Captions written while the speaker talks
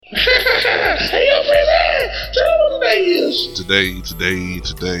Today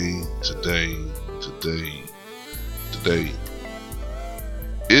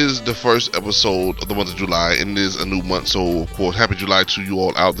is the first episode of the month of July, and it is a new month, so of course happy July to you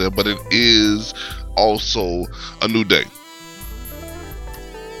all out there, but it is also a new day.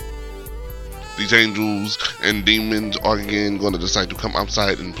 These angels and demons are again going to decide to come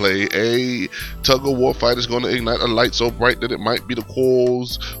outside and play a tug-of-war fight. Is going to ignite a light so bright that it might be the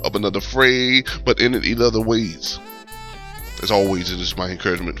cause of another fray, but in it either other ways. As always, it is my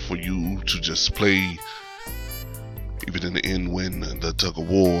encouragement for you to just play, even in the end when the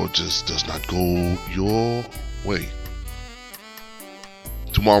tug-of-war just does not go your way.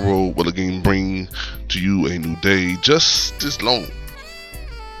 Tomorrow will again bring to you a new day, just as long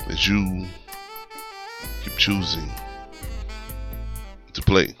as you keep choosing to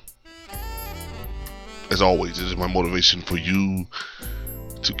play. As always, it is my motivation for you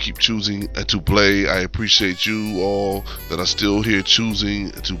to keep choosing to play. I appreciate you all that are still here choosing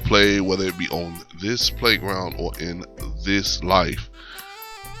to play, whether it be on this playground or in this life.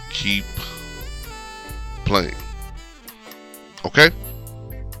 Keep playing. Okay?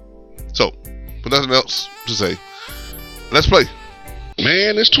 So, with nothing else to say, let's play.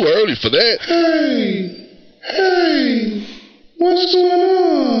 Man, it's too early for that. Hey, what's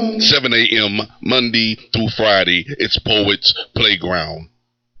going on? 7 a.m. Monday through Friday, it's Poets Playground.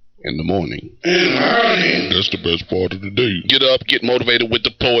 In the morning. That's the best part of the day. Get up, get motivated with the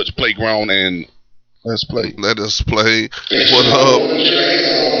Poets Playground, and let's play. Let us play. What up?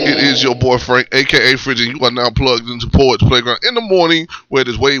 It is your boy Frank, aka Fridge, and you are now plugged into Poets Playground in the morning, where it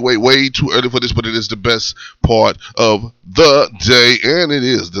is way too early for this, but it is the best part of the day, and it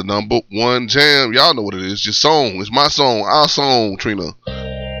is the #1 jam. Y'all know what it is. Your song. It's my song, our song, Trina,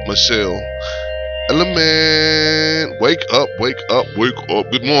 Michelle, Element. Wake up.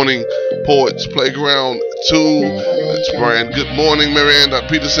 Good morning, Poets Playground 2. That's Brian. Good morning,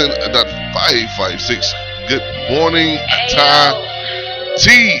 Marianne.Peterson.556. Good morning, Ty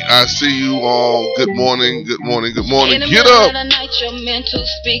T. I see you all. Good morning. Get up.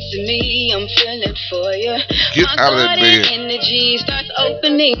 Get out of that bed. Energy starts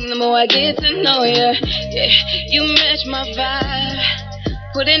opening the more I get to know you. Yeah, you match my vibe.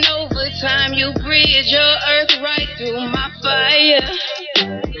 Putting overtime, you bridge your earth right through my fire.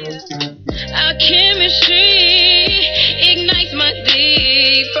 Our chemistry ignites my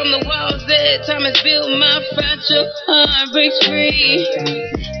deep. From the walls that time has built, my fragile heart breaks free.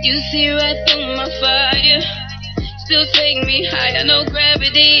 You see right through my fire, still take me higher. No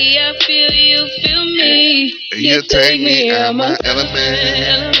gravity, I feel you feel me. You take me out my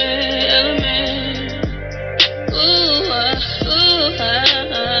element.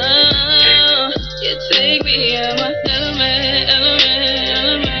 You take me out my element.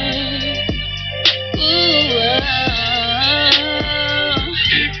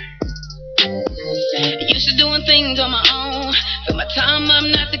 Used to doing things on my own. Fill my time up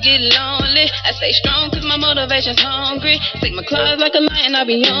not to get lonely. I stay strong cause my motivation's hungry. Take my claws like a lion, I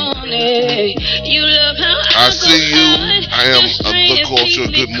be on it. You love how I see you. I am the culture.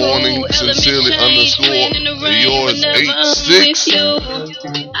 Good morning. Sincerely _ yours 86.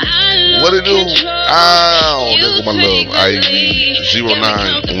 What it do? Ow. There go my love. Ivy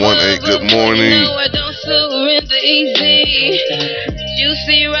 0918. Good morning. I don't surrender easy. You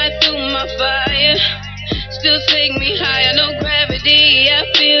see right through my fire. Still take me higher. No gravity. I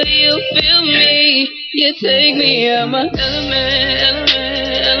feel you feel me. You take me out my element.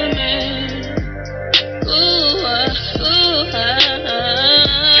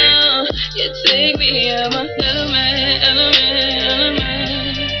 You take me out my element.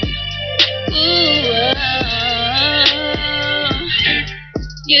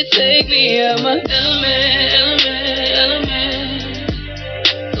 You take me out my element.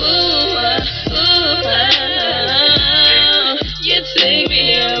 You take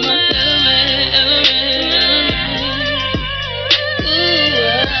me out my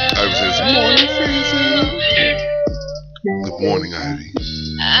Ivy says, good morning, Freezy. Good morning, Ivy.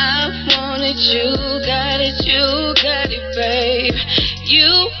 I want it, you got it, babe.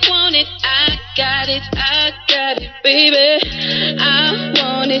 You want it, I got it, baby. I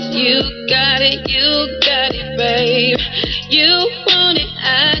want it, you got it, babe. You want it,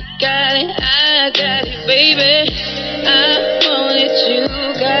 I got it, baby. I want it, you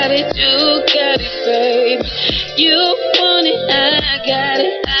got it, babe. You want it, I got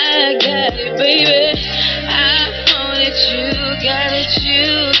it, baby. I want it, you got it,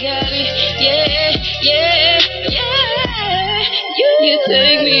 yeah. You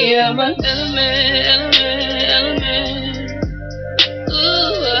take me out my element.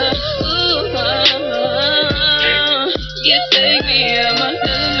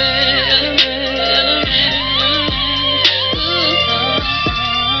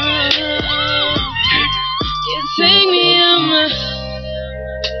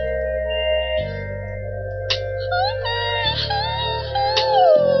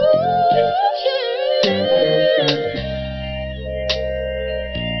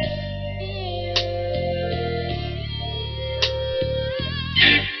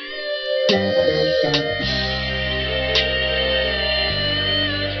 You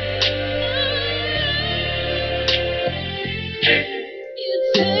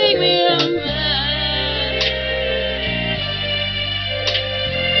take me on my.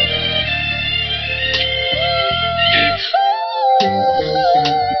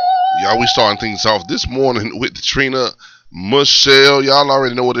 Y'all, we starting things off this morning with Trina Michelle. Y'all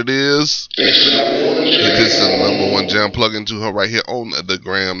already know what it is. It is the #1 jam. Plug into her right here on the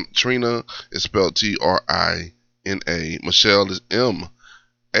gram. Trina is spelled Trina. Michelle is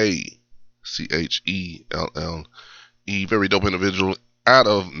MACHELLE. Very dope individual out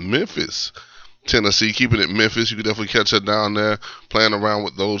of Memphis, Tennessee. Keeping it Memphis. You can definitely catch her down there playing around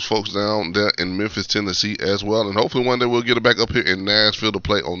with those folks down there in Memphis, Tennessee as well. And hopefully one day we'll get her back up here in Nashville to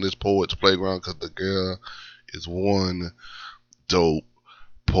play on this Poets Playground, because the girl is one dope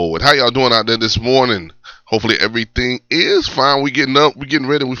poet. How y'all doing out there this morning? Hopefully everything is fine. We getting up, we getting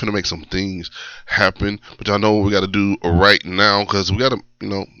ready. We finna make some things happen. But y'all know what we got to do right now, because we got to,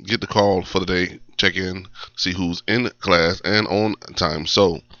 get the call for the day, check in, see who's in class and on time.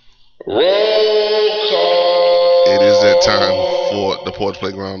 So roll call. It is that time for the Poets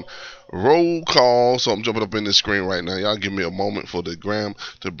Playground roll call. So I'm jumping up in this screen right now. Y'all give me a moment for the gram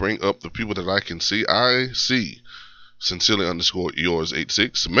to bring up the people that I can see. I see Sincerely _yours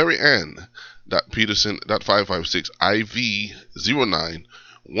 86, Mary Ann Peterson 556,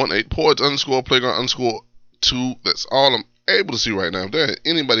 IV0918, Poets _playground _2. That's all I'm able to see right now. If there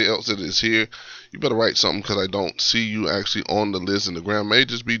anybody else that is here, you better write something, because I don't see you actually on the list, and the gram may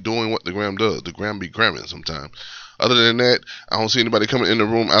just be doing what the gram does. The gram be gramming sometimes. Other than that, I don't see anybody coming in the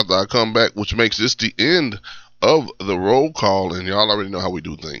room after I come back, which makes this the end of the roll call, and y'all already know how we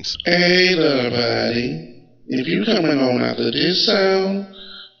do things. Hey, everybody. If you coming on after this sound,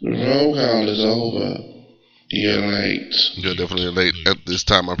 the roll call is over. You're late. You're definitely late at this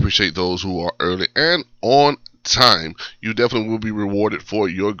time. I appreciate those who are early and on time. You definitely will be rewarded for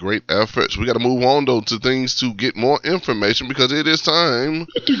your great efforts. We got to move on, though, to things to get more information, because it is time.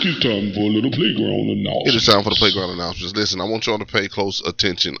 I think it's time for a little playground announcement. It is time for the playground announcements. Listen, I want y'all to pay close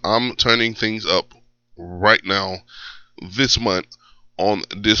attention. I'm turning things up right now this month on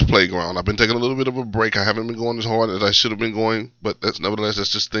this playground. I've been taking a little bit of a break. I haven't been going as hard as I should have been going, but that's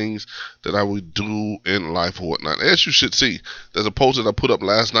just things that I would do in life or whatnot. As you should see, there's a post that I put up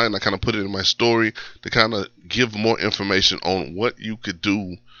last night, and I kind of put it in my story to kind of give more information on what you could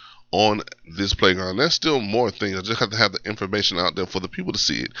do on this playground. There's still more things. I just have to have the information out there for the people to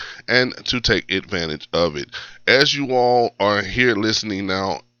see it and to take advantage of it. As you all are here listening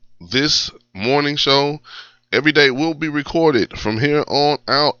now, this morning show every day will be recorded from here on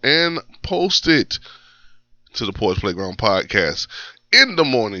out and posted to the Poets Playground podcast in the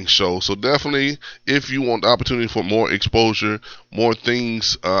morning show. So definitely, if you want the opportunity for more exposure, more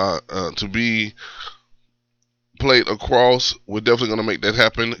things to be played across, we're definitely going to make that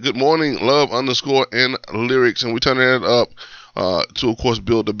happen. Good morning, love _ and lyrics, and we're turning it up to, of course,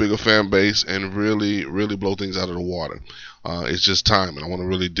 build a bigger fan base and really, really blow things out of the water. It's just time, and I want to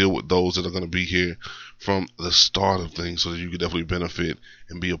really deal with those that are going to be here from the start of things, so that you can definitely benefit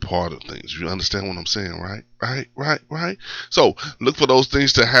and be a part of things. You understand what I'm saying, right? Right. So look for those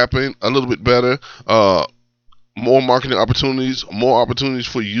things to happen a little bit better. More marketing opportunities, more opportunities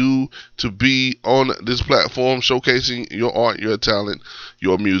for you to be on this platform, showcasing your art, your talent,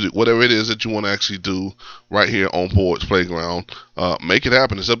 your music, whatever it is that you want to actually do right here on Poets Playground. Make it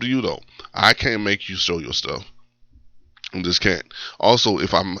happen. It's up to you, though. I can't make you show your stuff. I just can't. Also,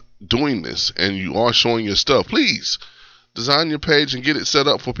 if I'm doing this and you are showing your stuff, please design your page and get it set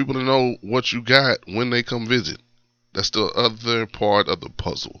up for people to know what you got when they come visit. That's the other part of the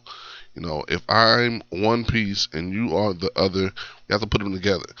puzzle. If I'm one piece and you are the other, we have to put them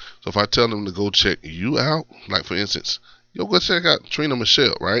together. So if I tell them to go check you out, like for instance, go check out Trina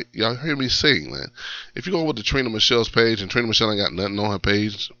Michelle, right? Y'all hear me saying that. If you go over to Trina Michelle's page, and Trina Michelle ain't got nothing on her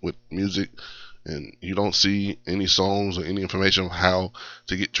page with music, and you don't see any songs or any information on how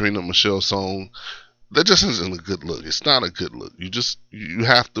to get Trina Michelle's song, that just isn't a good look. It's not a good look. You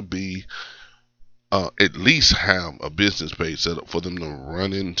have to be at least have a business page set up for them to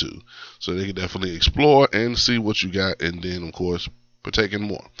run into, so they can definitely explore and see what you got, and then of course partake in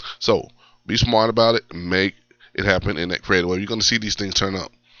more. So be smart about it, make it happen in that creative way. You're going to see these things turn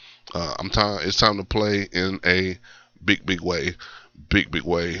up. It's time to play in a big way.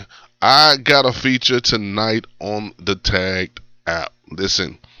 I got a feature tonight on the Tagged app.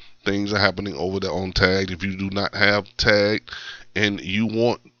 Listen, things are happening over there on Tagged. If you do not have Tagged and you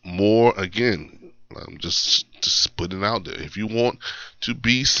want more, again, I'm just putting it out there. If you want to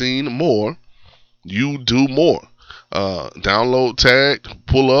be seen more, you do more. Download Tagged,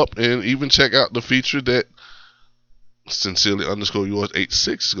 pull up and even check out the feature that Sincerely _ yours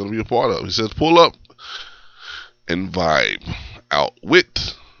 86 is going to be a part of. He says, pull up and vibe out with,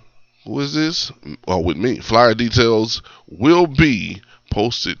 who is this? Well, with me. Flyer details will be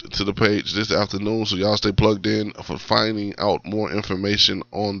posted to the page this afternoon, so y'all stay plugged in for finding out more information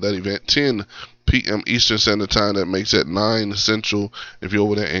on that event. 10 p.m. Eastern Standard Time. That makes it 9 Central if you're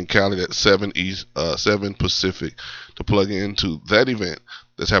over there in Cali. That's 7 Pacific to plug into that event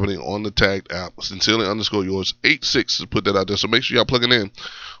that's happening on the tagged app. Sincerely _ yours 86 to put that out there. So make sure y'all plugging in,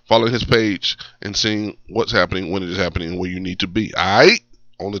 following his page, and seeing what's happening, when it is happening, and where you need to be. Alright?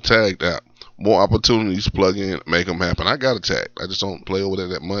 On the tagged app. More opportunities, plug in, make them happen. I got a tag. I just don't play over there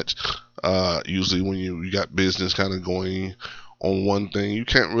that much. Usually when you got business kind of going on one thing, you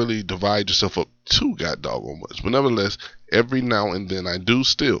can't really divide yourself up too doggone much. But nevertheless, every now and then I do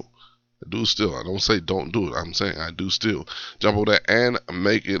still. I don't say don't do it. I'm saying I do still jump over there and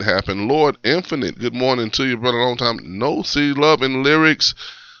make it happen. Lord Infinite, good morning to you, brother. Long time no see. Love and Lyrics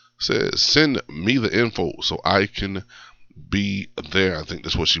says, send me the info so I can be there. I think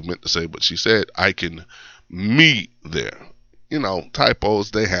that's what she meant to say, but she said I can meet there. You know,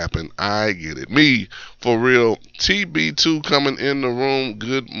 typos, they happen. I get it. Me, for real. TB2 coming in the room.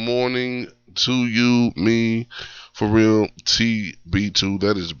 Good morning to you. Me, for real. TB2,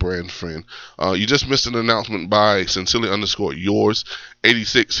 that is brand friend. You just missed an announcement by Sincerely _ yours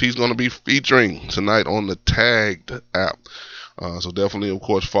 86. He's going to be featuring tonight on the tagged app. So definitely, of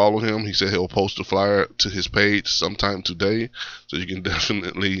course, follow him. He said he'll post a flyer to his page sometime today. So you can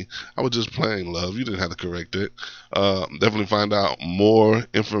definitely, I was just playing, love. You didn't have to correct it. Definitely find out more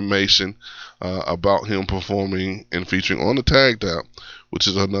information about him performing and featuring on the tagged app, which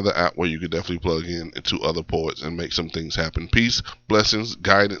is another app where you could definitely plug in into other poets and make some things happen. Peace, blessings,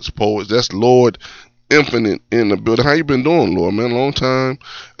 guidance, poets. That's Lord Infinite in the building. How you been doing, Lord, man? Long time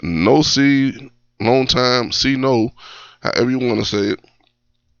no see. Long time see no. However you want to say it,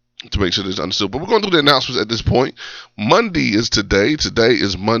 to make sure it's understood. But we're going to do the announcements at this point. Monday is today. Today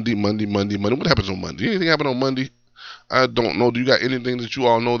is Monday. What happens on Monday? Anything happen on Monday? I don't know. Do you got anything that you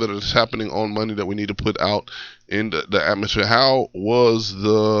all know that is happening on Monday that we need to put out in the atmosphere? How was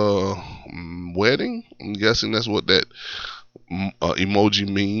the wedding? I'm guessing that's what that emoji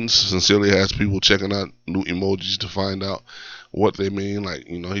means. Sincerely has people checking out new emojis to find out what they mean. Like,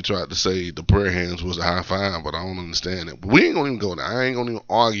 you know, he tried to say the prayer hands was a high five, but I don't understand it. But we ain't gonna even go there. I ain't gonna even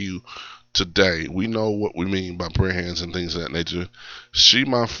argue today. We know what we mean by prayer hands and things of that nature. She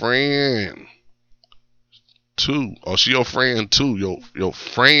my friend too, or she your friend too. Your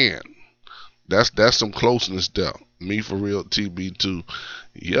friend. That's some closeness there. Me, for real. TB2.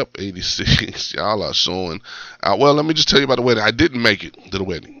 Yep, 86. Y'all are showing out. Well, let me just tell you about the wedding. I didn't make it to the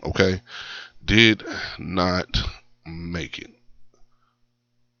wedding. Okay, did not make it.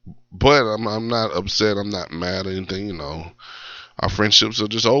 But I'm not upset. I'm not mad or anything. You know, our friendships are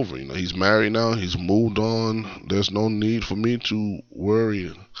just over. You know, he's married now. He's moved on. There's no need for me to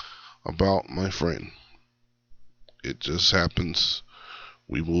worry about my friend. It just happens.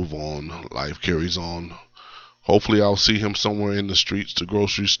 We move on. Life carries on. Hopefully, I'll see him somewhere in the streets, the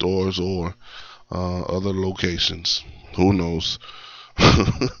grocery stores, or other locations. Who knows?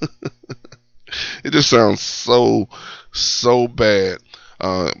 It just sounds so bad.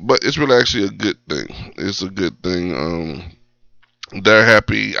 But it's really actually a good thing. It's a good thing. They're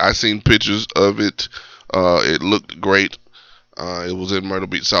happy. I seen pictures of it. It looked great. It was in Myrtle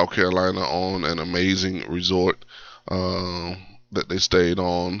Beach, South Carolina, on an amazing resort that they stayed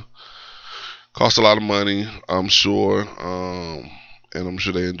on. Cost a lot of money, I'm sure, and I'm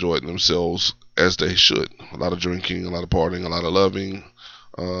sure they enjoyed themselves as they should. A lot of drinking, a lot of partying, a lot of loving.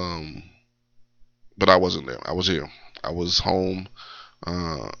 But I wasn't there. I was here. I was home.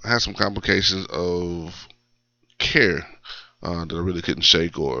 Had some complications of care that I really couldn't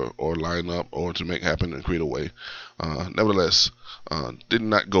shake or line up or to make happen and create a way. Nevertheless, did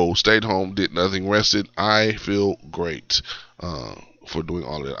not go. Stayed home. Did nothing. Rested. I feel great for doing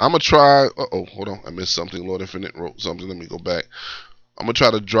all of that. I'm going to try. Hold on. I missed something. Lord Infinite wrote something. Let me go back. I'm going to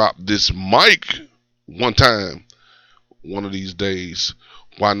try to drop this mic one time one of these days.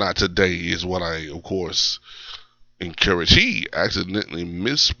 Why not today is what I, of course, encourage. He accidentally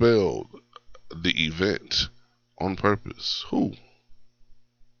misspelled the event on purpose. Who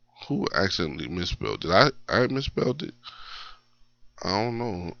accidentally misspelled it? I misspelled it? I don't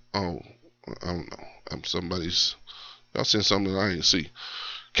know. I don't know. Y'all seen something that I didn't see.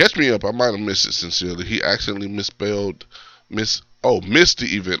 Catch me up. I might have missed it. Sincerely, he accidentally missed the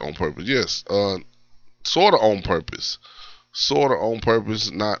event on purpose. Yes, sort of on purpose.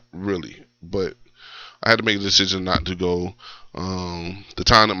 Not really, but I had to make a decision not to go. The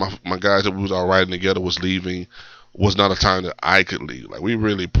time that my guys that we was all riding together was leaving was not a time that I could leave. Like, we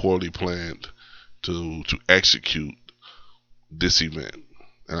really poorly planned to execute this event,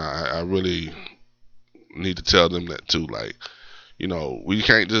 and I really need to tell them that too. Like, we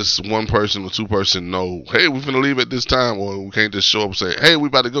can't just one person or two person know, hey, we're gonna leave at this time, or we can't just show up and say, hey, we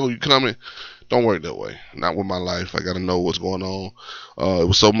about to go, you coming? Don't work that way. Not with my life. I gotta know what's going on. It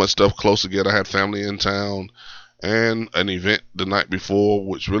was so much stuff close together. I had family in town and an event the night before,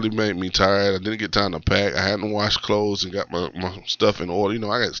 which really made me tired. I didn't get time to pack. I hadn't washed clothes and got my stuff in order.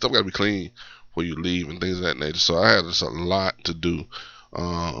 I got stuff got to be clean before you leave and things of that nature. So I had just a lot to do.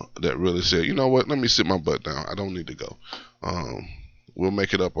 That really said, you know what? Let me sit my butt down. I don't need to go. We'll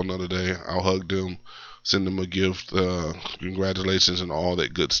make it up another day. I'll hug them, send them a gift, congratulations and all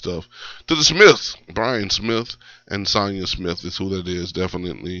that good stuff. To the Smiths, Brian Smith and Sonia Smith is who that is,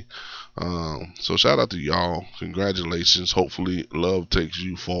 definitely. So shout out to y'all. Congratulations. Hopefully love takes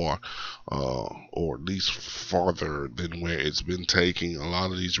you far, or at least farther than where it's been taking a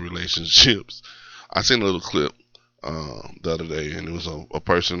lot of these relationships. I seen a little clip the other day, and it was a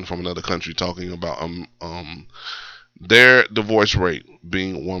person from another country talking about their divorce rate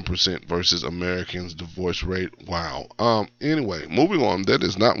being 1% versus Americans' divorce rate. Wow. Anyway, moving on. That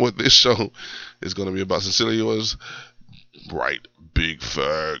is not what this show is going to be about. Sincerely yours, right, Big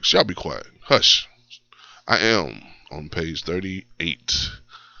Fergs. Y'all be quiet. Hush. I am on page 38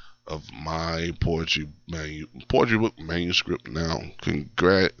 of my poetry book manuscript now.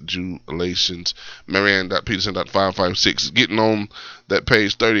 Congratulations, Marianne.Peterson.556, getting on that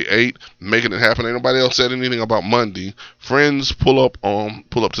page 38, making it happen. Ain't nobody else said anything about Monday. Friends pull up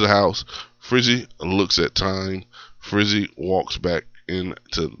to the house. Frizzy looks at time. Frizzy walks back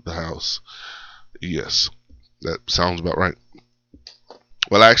into the house. Yes, that sounds about right.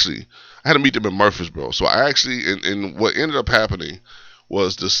 Well, actually, I had to meet them in Murfreesboro. So I actually, and what ended up happening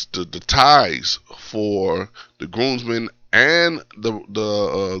was the ties for the groomsmen and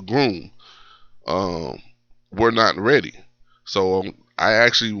the groom were not ready. So I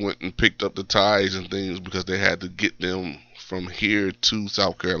actually went and picked up the ties and things because they had to get them from here to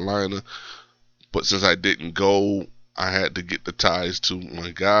South Carolina. But since I didn't go, I had to get the ties to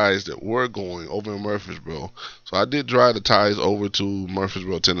my guys that were going over in Murfreesboro. So I did drive the ties over to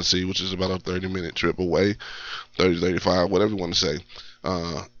Murfreesboro, Tennessee, which is about a 30-minute trip away, 30, 35, whatever you want to say.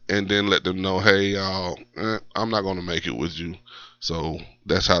 And then let them know, hey, y'all, I'm not going to make it with you. So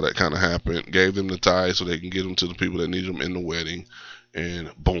that's how that kind of happened. Gave them the ties so they can get them to the people that need them in the wedding.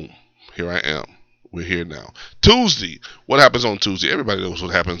 And boom, here I am. We're here now. Tuesday. What happens on Tuesday? Everybody knows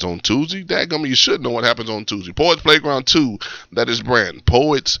what happens on Tuesday. Dadgummit, you should know what happens on Tuesday. Poets Playground 2, that is Brand.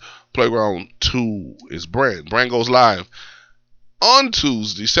 Poets Playground 2 is Brand. Brand goes live on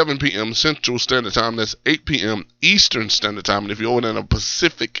Tuesday, 7 p.m. Central Standard Time. That's 8 p.m. Eastern Standard Time. And if you're over in the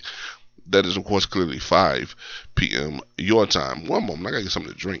Pacific, that is, of course, clearly 5 p.m. your time. One moment. I got to get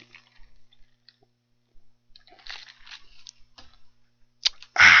something to drink.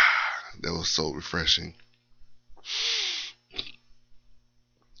 That was so refreshing.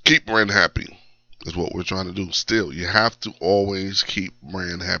 Keep Brand happy is what we're trying to do. Still, you have to always keep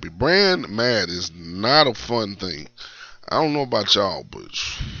Brand happy. Brand mad is not a fun thing. I don't know about y'all, but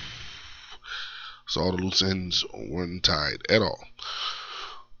so all the loose ends weren't tied at all.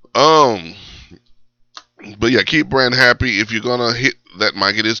 But yeah, keep Brand happy. If you're gonna hit that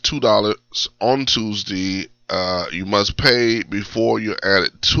mic, it is $2 on Tuesday. You must pay before you're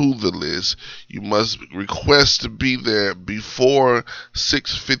added to the list. You must request to be there before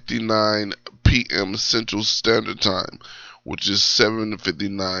 6:59 p.m. Central Standard Time, which is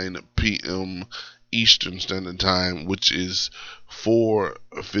 7:59 p.m. Eastern Standard Time, which is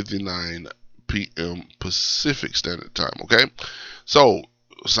 4:59 p.m. Pacific Standard Time. Okay, so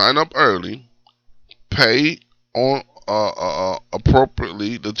sign up early, pay on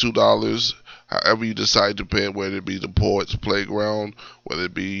appropriately the $2. However you decide to pay it, whether it be the Poets Playground, whether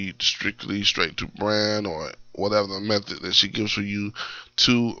it be strictly straight to Brand, or whatever the method that she gives for you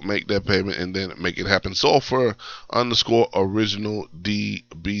to make that payment and then make it happen. Sulfur _original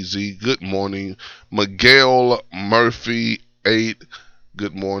DBZ. Good morning. Miguel Murphy 8.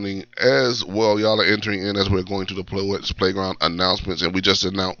 Good morning as well. Y'all are entering in as we're going to the Poets Playground announcements, and we just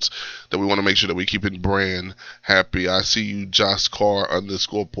announced that we want to make sure that we keep it Brand happy. I see you, Josh Carr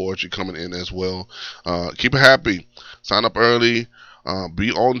 _poetry coming in as well. Keep it happy. Sign up early.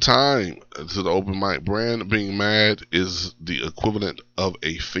 Be on time to the open mic. Brand being mad is the equivalent of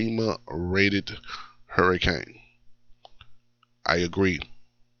a FEMA-rated hurricane. I agree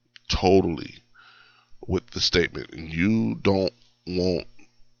totally with the statement. You don't want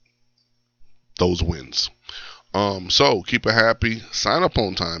those wins. So keep it happy, sign up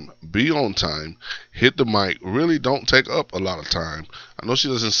on time, be on time, hit the mic. Really don't take up a lot of time. I know she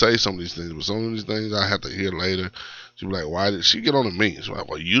doesn't say some of these things, but some of these things I have to hear later. She'll be like, why did she get on to me? She's like,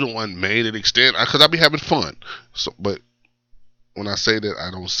 well, you the one made it extend. Because I be having fun. So, but when I say that,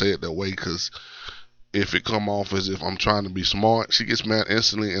 I don't say it that way because if it come off as if I'm trying to be smart, she gets mad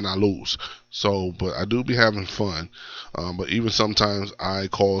instantly and I lose. So, but I do be having fun. But even sometimes I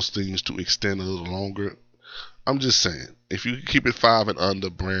cause things to extend a little longer. I'm just saying, if you keep it 5 and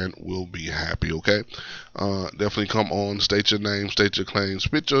under, brand will be happy, okay? Definitely come on, state your name, state your claim,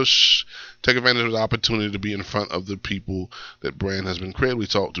 spit your take advantage of the opportunity to be in front of the people that brand has been creatively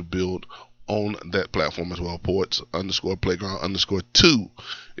taught to build on that platform as well. Poets _ playground _ 2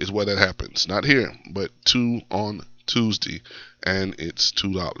 is where that happens. Not here, but 2 on Tuesday, and it's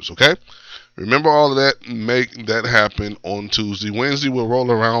 $2, okay? Remember all of that. Make that happen on Tuesday. Wednesday will roll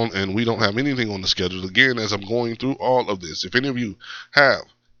around and we don't have anything on the schedule. Again, as I'm going through all of this, if any of you have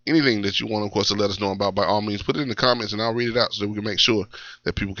anything that you want, of course, to let us know about, by all means, put it in the comments and I'll read it out so that we can make sure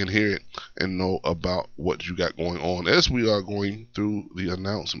that people can hear it and know about what you got going on as we are going through the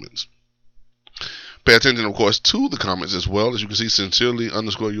announcements. Pay attention, of course, to the comments as well. As you can see, sincerely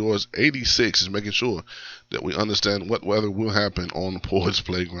 _ yours 86 is making sure that we understand what weather will happen on Poets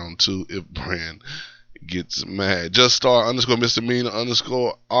Playground 2 if brand gets mad. Just Star _ misdemeanor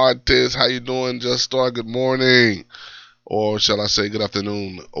 _ artist. How you doing, Just Star? Good morning. Or shall I say good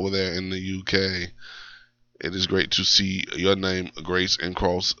afternoon over there in the UK. It is great to see your name grace and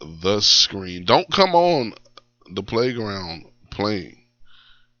cross the screen. Don't come on the playground playing.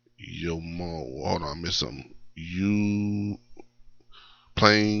 Yo, Mo, hold on, I missed something. You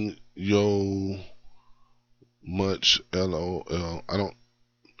playing yo much LOL. I don't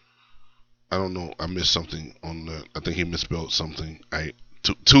know. I missed something on that. I think he misspelled something.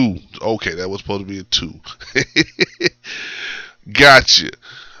 Two. Okay, that was supposed to be a 2. Gotcha.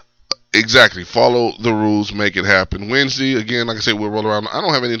 Exactly. Follow the rules, make it happen. Wednesday, again, like I said, we'll roll around. I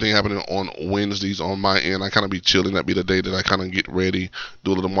don't have anything happening on Wednesdays on my end. I kind of be chilling. That'd be the day that I kind of get ready,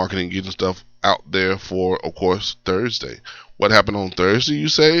 do a little marketing, getting stuff out there for, of course, Thursday. What happened on Thursday, you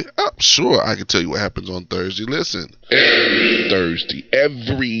say? Oh, sure, I can tell you what happens on Thursday. Listen. Every Thursday.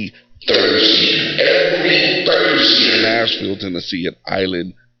 In Nashville, Tennessee at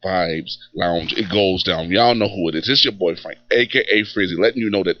Island Vibes Lounge. It goes down. Y'all know who it is. It's your boy Frank, aka Frizzy, letting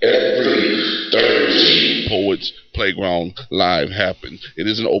you know that every Thursday Poets Playground Live happens. It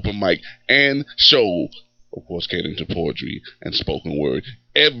is an open mic and show, of course, catering to poetry and spoken word.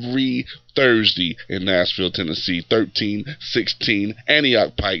 Every Thursday in Nashville, Tennessee, 1316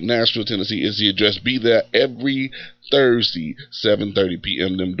 Antioch Pike, Nashville, Tennessee is the address. Be there every Thursday, 7:30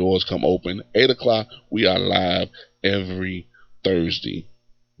 p.m. Them doors come open. 8 o'clock, we are live every Thursday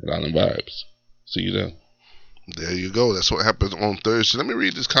at Island Vibes. See you there. There you go. That's what happens on Thursday. Let me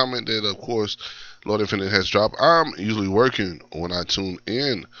read this comment that, of course, Lord Infinite has dropped. I'm usually working when I tune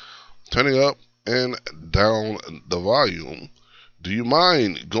in, turning up and down the volume. Do you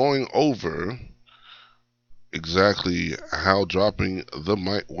mind going over exactly how dropping the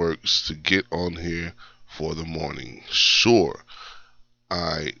mic works to get on here for the morning? Sure,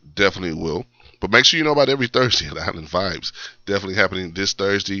 I definitely will. But make sure you know about every Thursday at Island Vibes. Definitely happening this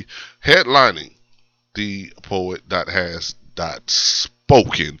Thursday. Headlining the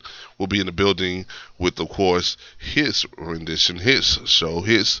poet.has.spoken will be in the building with, of course, his rendition, his show,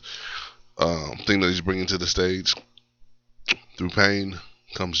 his thing that he's bringing to the stage. Through pain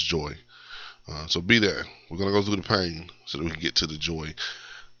comes joy. So be there. We're going to go through the pain so that we can get to the joy.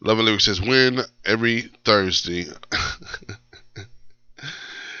 Love and Lyrics says, win every Thursday.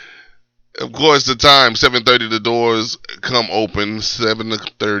 Of course, the time, 7:30, the doors come open.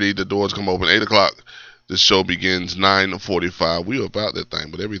 7:30, the doors come open. 8 o'clock, the show begins. 9:45. We are about that thing,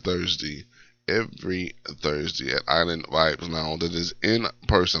 but every Thursday at Island Vibes Lounge, that is in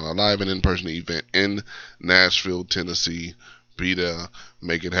person, a live and in-person event in Nashville, Tennessee. Be there,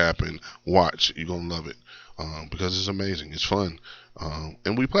 make it happen. Watch, you're going to love it because it's amazing. It's fun.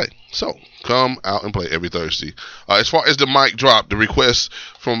 And we play. So come out and play every Thursday. As far as the mic drop, the request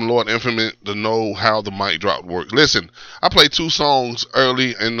from Lord Infinite to know how the mic drop works. Listen, I played 2 songs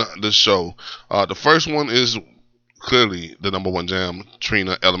early in the show. The first one is clearly the #1 jam,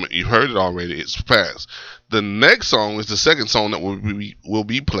 Trina Element. You heard it already. It's fast. The next song is the second song that will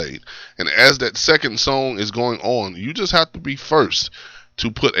be played. And as that second song is going on, you just have to be first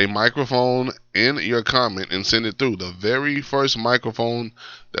to put a microphone in your comment and send it through. The very first microphone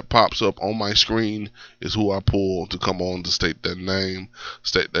that pops up on my screen is who I pull to come on to state their name,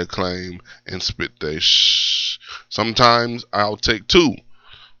 state their claim, and spit their shh. Sometimes I'll take 2.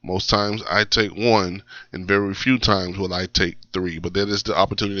 Most times I take one, and very few times will I take three. But that is the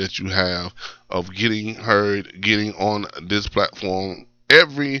opportunity that you have of getting heard, getting on this platform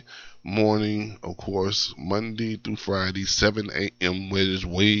every morning, of course, Monday through Friday, 7 a.m., which is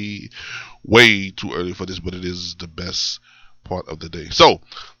way too early for this, but it is the best part of the day. So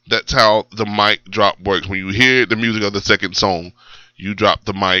that's how the mic drop works. When you hear the music of the second song, you drop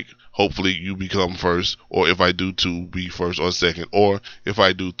the mic. Hopefully you become first, or if I do two, be first or second, or if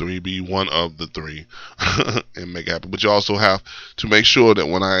I do three, be one of the three and make it happen. But you also have to make sure that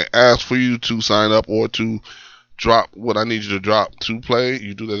when I ask for you to sign up or to drop what I need you to drop to play,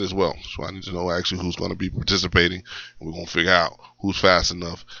 you do that as well. So I need to know actually who's going to be participating, and we're going to figure out who's fast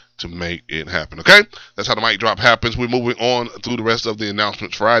enough to make it happen. Okay? That's how the mic drop happens. We're moving on through the rest of the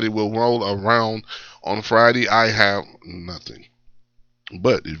announcements. Friday will roll around. On Friday, I have nothing.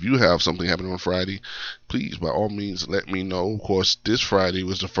 But if you have something happening on Friday, please, by all means, let me know. Of course, this Friday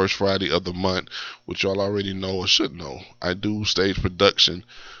was the first Friday of the month, which y'all already know or should know. I do stage production,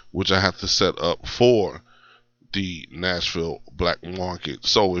 which I have to set up for the Nashville Black Market.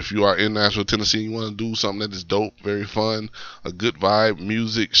 So if you are in Nashville, Tennessee, you want to do something that is dope, very fun, a good vibe,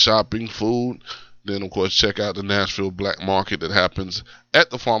 music, shopping, food, then of course check out the Nashville Black Market that happens at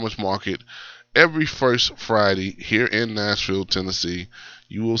the Farmers Market every first Friday here in Nashville, Tennessee.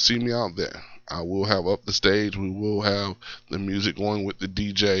 You will see me out there. I will have up the stage. We will have the music going with the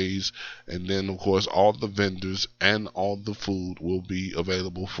DJs. And then, of course, all the vendors and all the food will be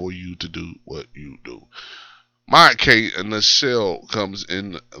available for you to do what you do. My K and Nichelle comes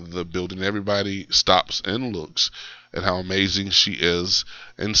in the building. Everybody stops and looks at how amazing she is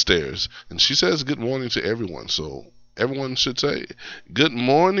and stares. And she says good morning to everyone. So everyone should say good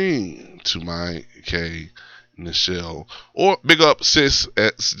morning to my K, Nichelle. Or big up sis,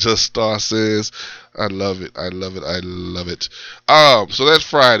 as Just Star says. I love it. I love it. I love it. So that's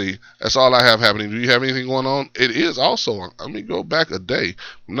Friday. That's all I have happening. Do you have anything going on? It is also, let me go back a day.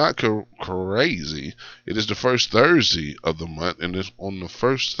 I'm not crazy. It is the first Thursday of the month, and it's on the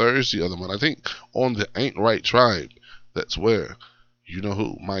first Thursday of the month, I think, on the Ain't Right Tribe. That's where, you know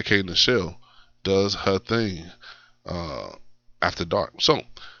who, my K, Nichelle, does her thing after dark. So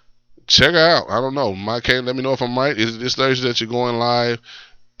check her out. I don't know. My K, let me know if I'm right. Is it this Thursday that you're going live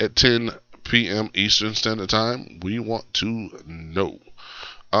at 10 p.m. Eastern Standard Time? We want to know.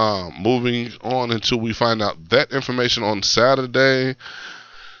 Moving on until we find out that information on Saturday.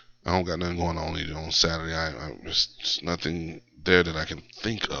 I don't got nothing going on either on Saturday. There's nothing there that I can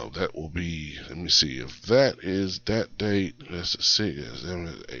think of. That will be, let me see, if that is that date, let's see, it's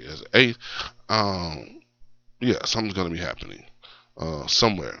 8th. Yeah, something's going to be happening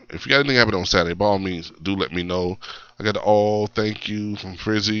somewhere. If you got anything happening on Saturday, by all means, do let me know. I got all thank you from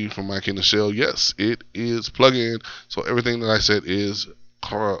Frizzy, from Mike and Nichelle. Yes, it is plug-in. So everything that I said is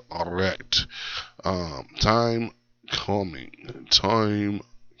correct. Time coming.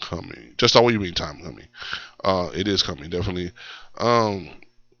 Just all what you mean, time coming. It is coming, definitely.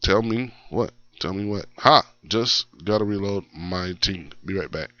 Tell me what? Ha! Just gotta reload my team. Be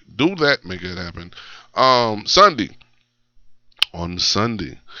right back. Do that, make it happen. Sunday. On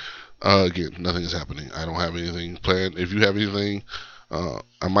Sunday, again, nothing is happening. I don't have anything planned. If you have anything,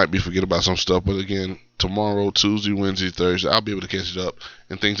 I might be forgetting about some stuff. But again, tomorrow, Tuesday, Wednesday, Thursday, I'll be able to catch it up.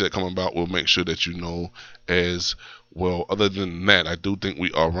 And things that come about, we'll make sure that you know as well. Other than that, I do think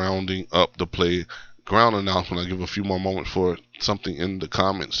we are rounding up the playground announcement. I'll give a few more moments for something in the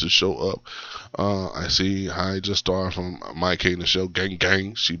comments to show up. I see hi Just Star from My K Nichelle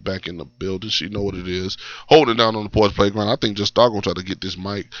gang. She back in the building. She know what it is. Holding down on the porch playground. I think Just Star gonna try to get this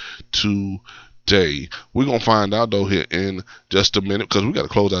mic today. We're gonna find out though here in just a minute because we gotta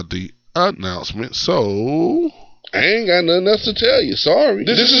close out the announcement. So I ain't got nothing else to tell you. Sorry.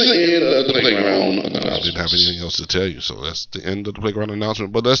 This is the end of the playground announcement. I didn't have anything else to tell you, so that's the end of the playground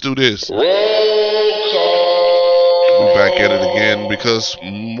announcement. But let's do this. Roll call. We're back at it again because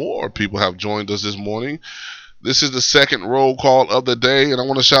more people have joined us this morning. This is the second roll call of the day, and I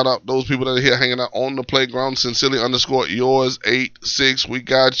want to shout out those people that are here hanging out on the playground. Sincerely _yours86. We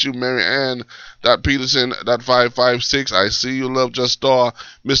got you, Marianne.Peterson.556. I see you, love Just Star.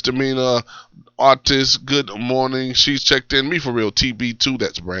 Misdemeanor Artist, good morning. She's checked in. Me for real, TB2,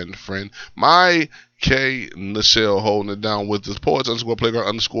 that's Brandon Friend. My K Nichelle holding it down with this Poets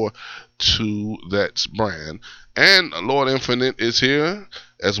 _playground _2, that's Brand. And Lord Infinite is here,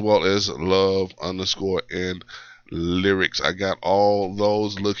 as well as Love _ Lyrics. I got all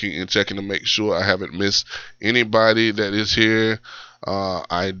those looking and checking to make sure I haven't missed anybody that is here.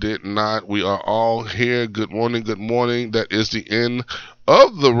 I did not. We are all here. Good morning. That is the end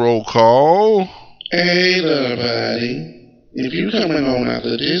of the roll call. Hey, everybody. If you coming on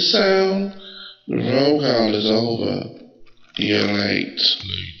after this sound, the roll call is over. You're late.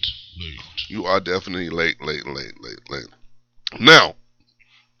 Late. You are definitely late. Now,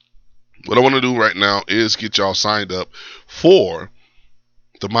 what I want to do right now is get y'all signed up for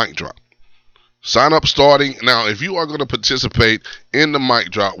the mic drop. Sign up starting now. If you are going to participate in the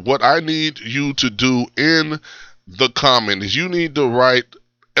mic drop, what I need you to do in the comment is you need to write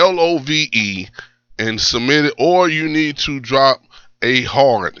LOVE and submit it, or you need to drop a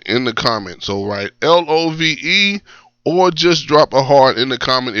heart in the comment. So write LOVE or just drop a heart in the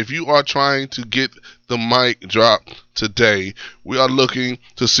comment if you are trying to get the mic drop today. We are looking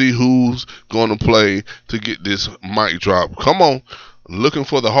to see who's going to play to get this mic drop. Come on. Looking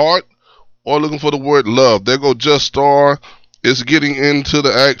for the heart or looking for the word love. There go Just Star. It's getting into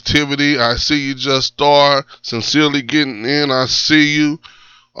the activity. I see you, Just Star. Sincerely getting in. I see you.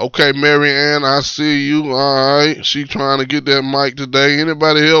 Okay, Mary Ann, I see you. All right. She trying to get that mic today.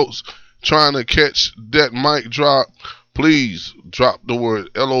 Anybody else trying to catch that mic drop? Please drop the word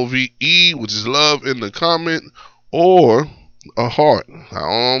LOVE, which is love, in the comment, or a heart.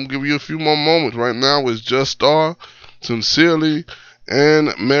 I'll give you a few more moments. Right now it's Just Star, Sincerely,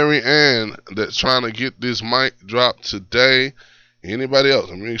 and Mary Ann that's trying to get this mic drop today. Anybody else?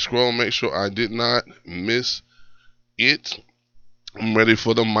 Let me scroll, make sure I did not miss it. I'm ready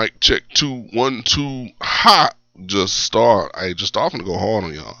for the mic check. 2, 1, 2. Hot. Just Star. Hey, Just Star finna go hard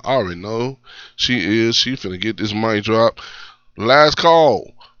on y'all. I already know she is. She finna get this mic drop. Last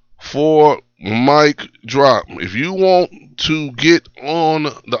call for mic drop. If you want to get on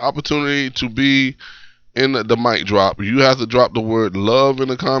the opportunity to be in the mic drop, you have to drop the word love in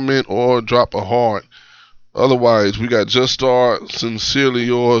the comment or drop a heart. Otherwise, we got Just Star, Sincerely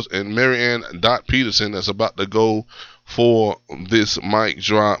Yours, and Marianne Peterson that's about to go for this mic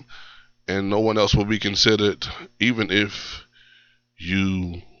drop, and no one else will be considered, even if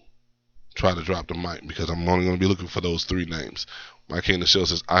you try to drop the mic, because I'm only going to be looking for those 3 names. Mike King the Show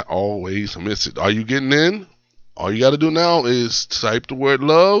says, I always miss it. Are you getting in? All you got to do now is type the word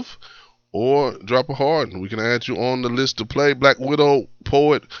love or drop a heart, and we can add you on the list to play. Black Widow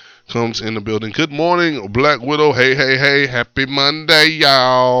Poet comes in the building. Good morning, Black Widow. Hey. Happy Monday,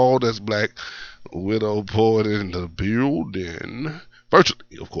 y'all. That's Black Widow Poet in the building.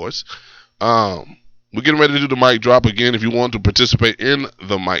 Virtually, of course. We're getting ready to do the mic drop again. If you want to participate in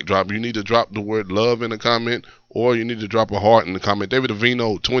the mic drop, you need to drop the word love in the comment, or you need to drop a heart in the comment. David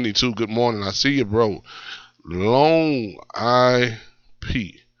Avino, 22, good morning. I see you, bro. Long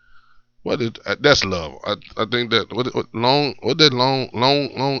IP. What is that's love? I think that what that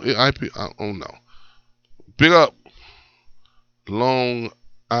long IP. I don't know. Big up, Long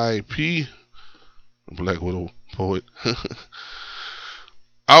IP, Black Widow Poet.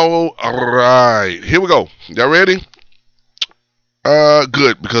 All right, here we go. Y'all ready?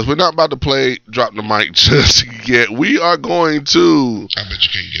 Good, because we're not about to play Drop the Mic just yet. We are going to. I bet you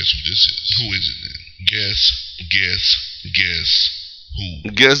can't guess who this is. Who is it then? Guess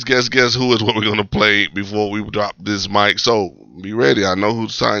who? Guess who is what we're gonna play before we drop this mic. So be ready. I know who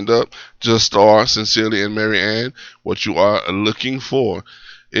signed up. Just Star, Sincerely, and Mary Ann. What you are looking for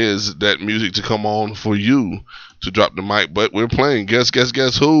is that music to come on for you to drop the mic. But we're playing guess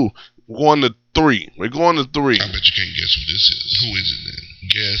who. We're going to 3. We're going to 3. I bet you can't guess who this is. Who is it then?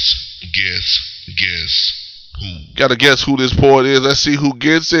 Guess who? Gotta guess who this poet is. Let's see who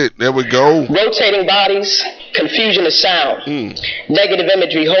gets it. There we go. Rotating bodies, confusion of sound, negative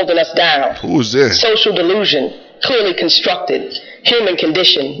imagery holding us down. Who is this? Social delusion, clearly constructed. Human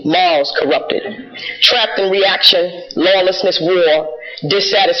condition, morals corrupted. Trapped in reaction, lawlessness, war,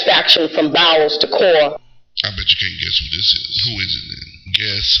 dissatisfaction from bowels to core. I bet you can't guess who this is. Who is it then?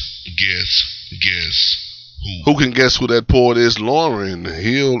 Guess who? Who can guess who that poet is? Lauren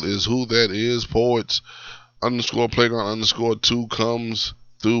Hill is who that is. Poets _playground _2 comes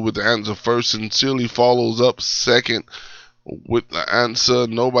through with the answer first. Sincerely follows up second with the answer.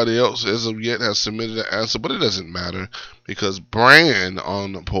 Nobody else as of yet has submitted an answer, but it doesn't matter because Brand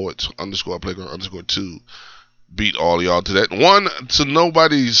on the Poets _playground _2 beat all y'all to that. 1 to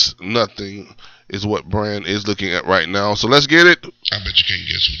nobody's nothing is what Brand is looking at right now. So let's get it. I bet you can't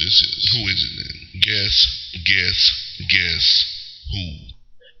guess who this is. Who is it then? Guess who?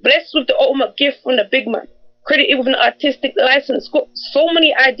 Blessed with the ultimate gift from the big man. Credited with an artistic license. Got so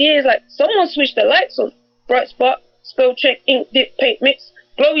many ideas, like someone switched the lights on. Bright spot, spell check, ink dip, paint mix.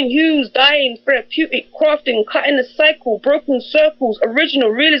 Glowing hues, dyeing, therapeutic, crafting, cutting the cycle, broken circles, original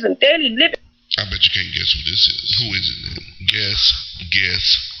realism, daily living. I bet you can't guess who this is. Who is it then? Guess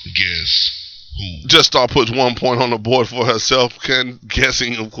who? Who? Just Star puts 1 point on the board for herself,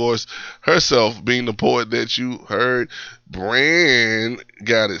 guessing, of course, herself being the poet that you heard. Brand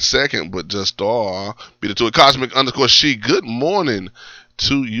got it second, but Just Star beat it to a Cosmic_She. Good morning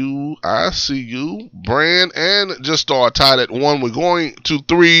to you. I see you. Brand and Just Star tied at 1. We're going to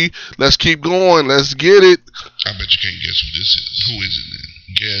 3. Let's keep going. Let's get it. I bet you can't guess who this is. Who is it then?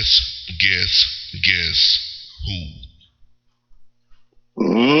 Guess who?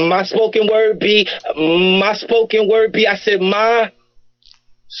 My spoken word be, I said my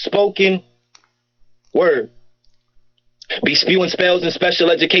spoken word. Be spewing spells in special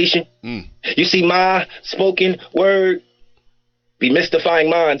education. You see, my spoken word be mystifying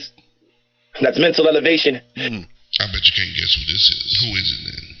minds. That's mental elevation. I bet you can't guess who this is. Who is it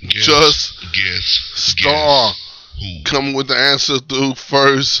then? Just Star coming with the answer through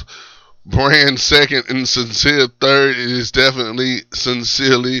first. Brand second and Sincere third. It is definitely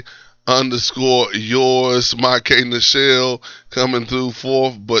Sincerely _yours. My K Nichelle coming through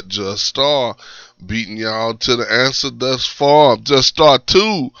fourth, but Just Star beating y'all to the answer thus far. Just Star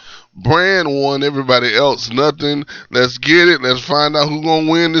 2. Brand 1. Everybody else nothing. Let's get it. Let's find out who's gonna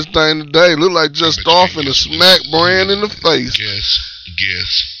win this thing today. Look like Just Star finna smack Brand in the face. Guess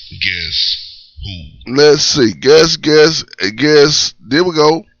who? Let's see. Guess. There we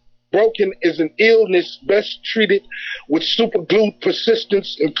go. Broken is an illness best treated with superglued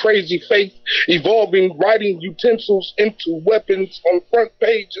persistence and crazy faith, evolving writing utensils into weapons on front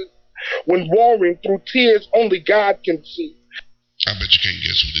pages. When warring through tears only God can see. I bet you can't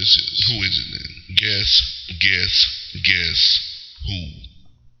guess who this is. Who is it then?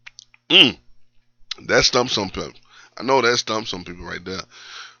 Guess who? That stumped some people. I know that stumped some people right there.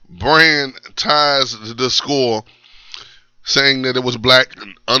 Brand ties the score, saying that it was Black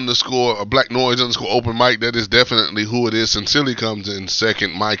Noise _ open mic. That is definitely who it is. Sincerely comes in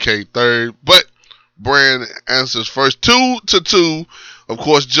second. My K third. But Brand answers first. 2-2. Of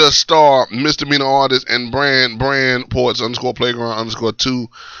course, Just Star, Misdemeanor Artist, and Brand Poets _Playground _2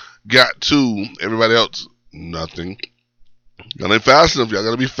 got 2. Everybody else, nothing. Y'all ain't fast enough. Y'all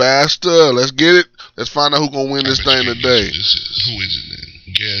gotta be faster. Let's get it. Let's find out who's gonna win this thing today. Who is it then?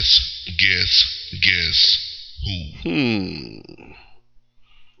 Guess who?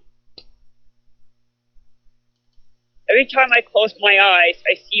 Every time I close my eyes,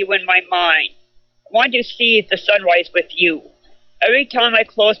 I see you in my mind. I want to see the sunrise with you. Every time I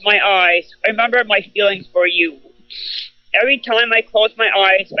close my eyes, I remember my feelings for you. Every time I close my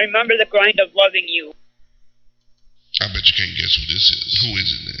eyes, I remember the grind of loving you. I bet you can't guess who this is. Who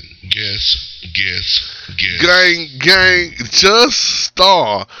is it then? Guess. Gang. Just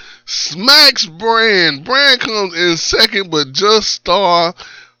Star smacks Brand. Brand comes in second, but Just Star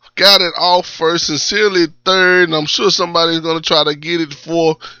got it off first. Sincerely third, and I'm sure somebody's gonna try to get it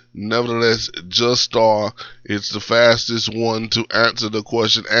fourth. Nevertheless, Just Star is the fastest one to answer the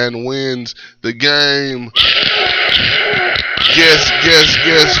question and wins the game.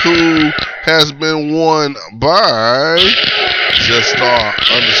 Guess who has been won by Just Star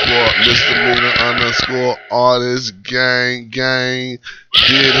 _Misdemeanor _Artist. Gang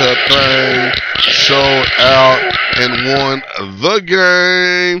did her thing, showed out, and won the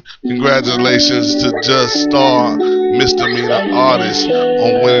game. Congratulations to Just Star, Misdemeanor Artist,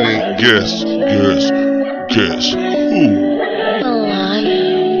 on winning Guess who?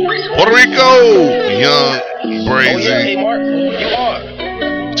 Puerto Rico, Young Brazy. Hey, Mark, you are.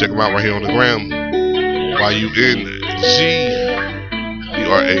 Check them out right here on the gram. YUNGBRAZI.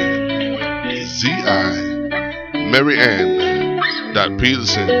 Mary Ann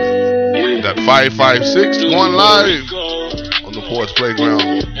Peterson .556 going live on the Poets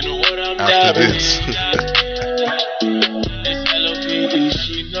Playground after this.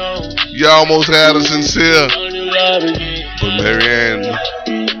 You almost had a Sincere, but Mary Ann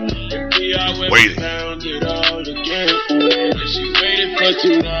waiting. She waited for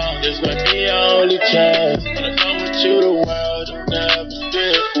too long. This might be our only chance. Wanna come with you, the world will never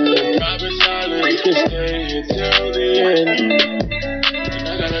fit. Promise silent, we can stay until the end. And I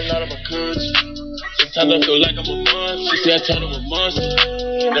got a lot of my courage. Sometimes I feel like I'm a monster. She said I turned him a monster.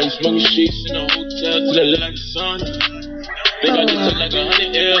 Now you smoking sheets in a hotel till they look like the sun. Think I just took like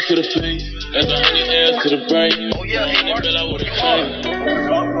 100 L's to the face. That's 100 L's to the brain. Oh yeah, hey, Mark. I would've changed.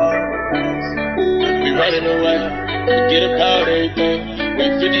 We running away. Get about everything. We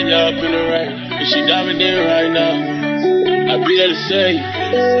 50 up in the rain. And she diving in right now. I be there to say,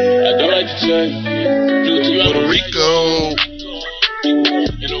 I don't like to change. Puerto Rico.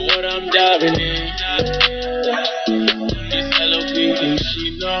 You know what I'm diving in. It's L.O.P.E.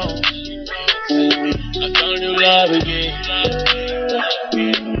 She knows. I found a new love again.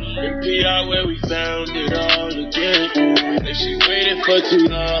 In PR where we for too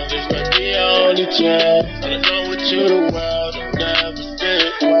long. This might be our only chance. Wanna go with you the world and never stay.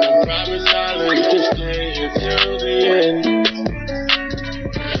 I promise I'll you can stay here till the end.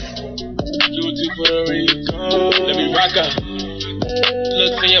 Beauty Puerto Rico. Let me rock out.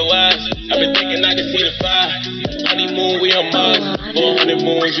 Look in your eyes. I've been thinking I can see the fire. Honeymoon, we on Mars. 400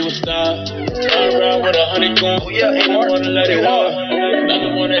 moons, you a star. Run around with 100 goons. Yeah, I don't wanna let it walk. I'm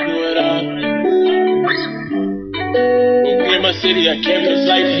the one that do it all. Movie in my city, I came to this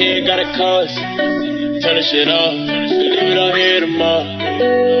life here, got a cause. Turn the shit off. Leave it all here tomorrow.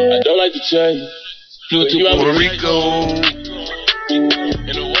 I don't like to change. Puerto Rico. In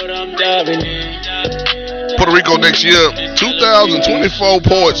the water I'm diving in. Puerto Rico next year, 2024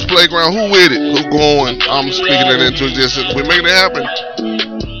 Poets Playground. Who with it? Who going? I'm speaking it into existence. We're making it happen.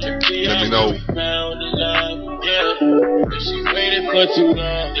 Let me know. She waited for too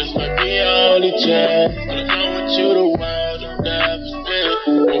long. This might be our only chance. Wanna go with you the world and never stay.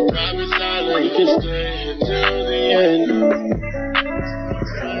 I promise I'll you can stay here till the end.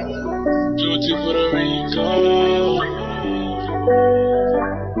 Beauty Puerto Rico.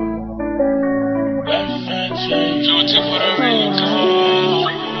 Beauty Puerto Rico.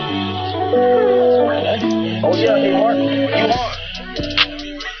 Oh yeah, hey Mark, you Mark.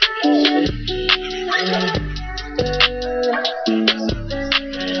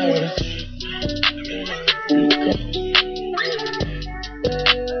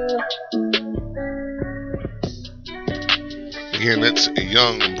 Again, that's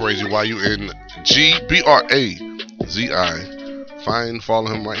Young Brazy, YUNG BRAZI. Find,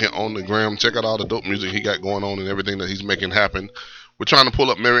 follow him right here on the gram. Check out all the dope music he got going on and everything that he's making happen. We're trying to pull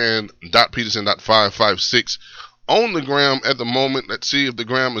up Marianne.Peterson.556 on the gram at the moment. Let's see if the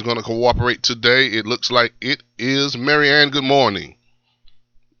gram is going to cooperate today. It looks like it is. Marianne, good morning.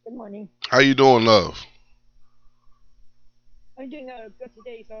 Good morning. How you doing, love? I'm doing good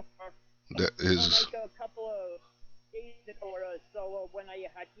today so far. That is... Like a couple of days ago or so when I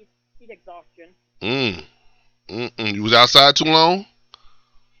had heat exhaustion. You was outside too long?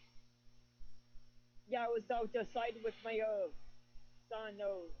 Yeah, I was outside with my son,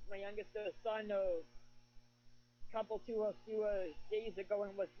 my youngest son, a few days ago,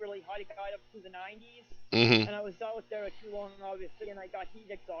 and it was really hot. It got up to the 90s, and I was out there too long, obviously, and I got heat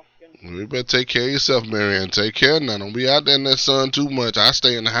exhaustion. You better take care of yourself, Marianne. Take care now. Don't be out there in that sun too much. I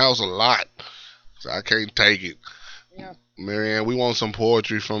stay in the house a lot, so I can't take it. Yeah. Marianne, we want some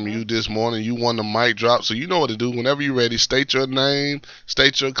poetry from you this morning. You won the mic drop, so you know what to do. Whenever you're ready, state your name,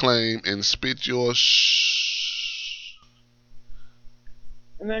 state your claim, and spit your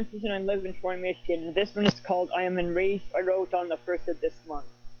I'm Memphis and I live in Troy, Michigan. This one is called I Am Enraged. I wrote on the 1st of this month.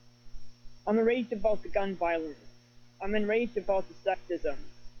 I'm enraged about the gun violence. I'm enraged about the sexism.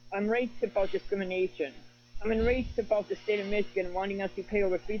 I'm enraged about discrimination. I'm enraged about the state of Michigan wanting us to pay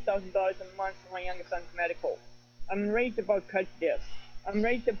over $3,000 a month for my youngest son's medical. I'm enraged about prejudice. I'm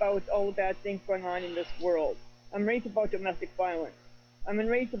enraged about all the bad things going on in this world. I'm enraged about domestic violence. I'm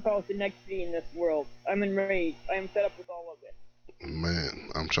enraged about the negativity in this world. I'm enraged. I am fed up with all of it. Man,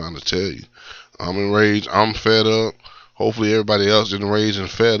 I'm trying to tell you. I'm enraged. I'm fed up. Hopefully everybody else is enraged and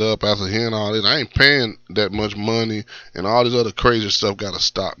fed up after hearing all this. I ain't paying that much money, and all this other crazy stuff got to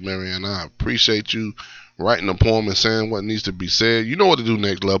stop, Marianne. I appreciate you writing a poem and saying what needs to be said. You know what to do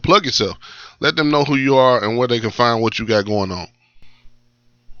next, love. Plug yourself. Let them know who you are and where they can find what you got going on.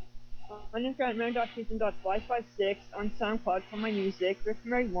 On Instagram, Mary.Peterson.556. On SoundCloud for my music,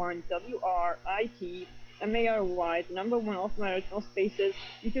 RickMary1, WRITMARY, the number 1, also matters, no spaces.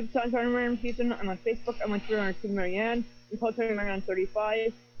 YouTube, SoundCloud, Marianne Peterson. I'm on Facebook. I'm on Twitter, on Marianne. I'm called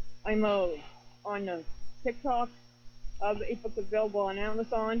Marianne35. I'm on TikTok. Ebooks available on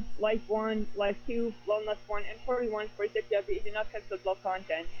Amazon. Life 1, Life 2, Wellness 1, and 41, 46. You have to either not cancel love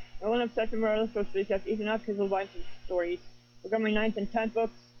content. My one obsession murder stories, you have to either not cancel lives and stories. I've got my 9th and 10th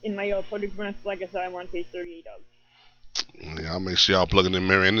books in my project bonus, like I said, I'm on page 38 of. Yeah, I'll make sure y'all plug it in,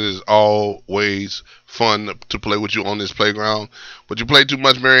 Marianne. It is always fun to play with you on this playground. But you play too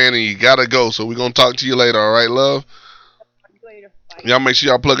much, Marianne, and you gotta go. So we're gonna talk to you later, alright, love? Later. Bye. Y'all make sure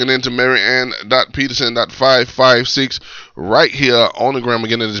y'all plug it into Marianne.Peterson.556 right here on the gram.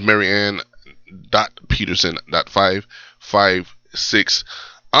 Again, it is Marianne.Peterson.556.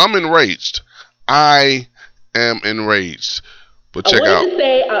 I'm enraged. I am enraged. But check out to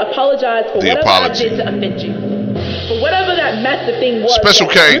say I apologize for whatever apology. I did to offend you. For whatever that massive thing was Special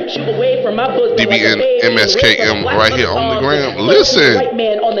K, you away from my bosom DBN, like MSKM right here on the gram. Listen. White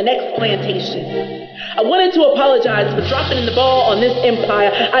man on the next plantation. I wanted to apologize for dropping the ball on this empire.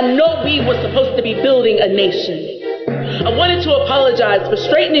 I know we were supposed to be building a nation. I wanted to apologize for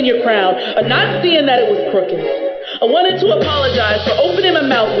straightening your crown or not seeing that it was crooked. I wanted to apologize for opening my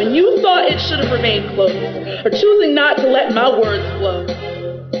mouth when you thought it should have remained closed, or choosing not to let my words flow.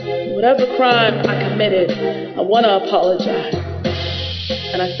 Whatever crime I committed, I want to apologize.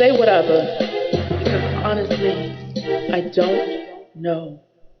 And I say whatever, because honestly, I don't know.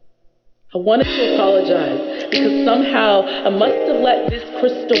 I wanted to apologize because somehow I must have let this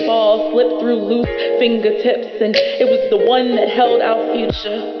crystal ball slip through loose fingertips, and it was the one that held our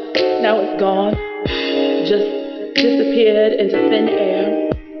future. Now it's gone, just disappeared into thin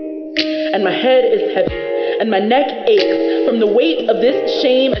air. And my head is heavy, and my neck aches from the weight of this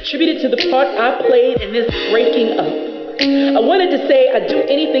shame attributed to the part I played in this breaking up. I wanted to say I'd do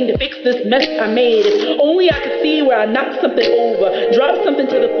anything to fix this mess I made. If only I could see where I knocked something over, dropped something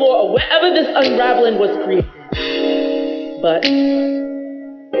to the floor, or wherever this unraveling was created. But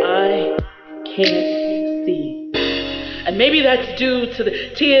I can't see. And maybe that's due to the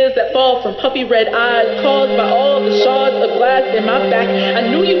tears that fall from puffy red eyes caused by all the shards of glass in my back. I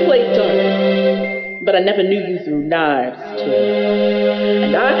knew you played dark, but I never knew you threw knives too.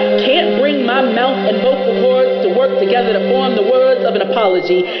 And I can't bring my mouth and vocal cords to work together to form the words of an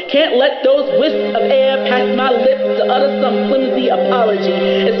apology. Can't let those wisps of air pass my lips to utter some flimsy apology,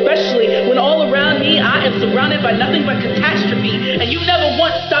 especially when all around me I am surrounded by nothing but catastrophe, and you never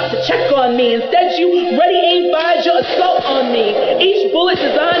once stopped to check on me. Instead, you ready aim fired your assault on me, each bullet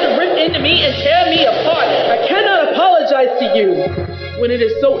designed to rip into me and tear me apart. I cannot apologize to you when it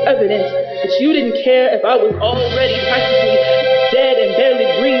is so evident that you didn't care if I was already practically dead and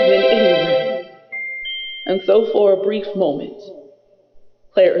barely breathing anyway. And so for a brief moment,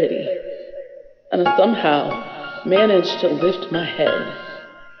 clarity, and I somehow managed to lift my head.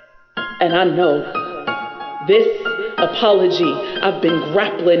 And I know this apology I've been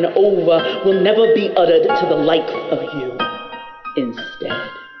grappling over will never be uttered to the likes of you. Instead,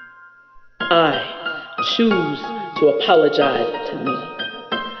 I choose to apologize to me.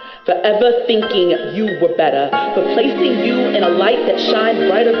 Forever thinking you were better, for placing you in a light that shined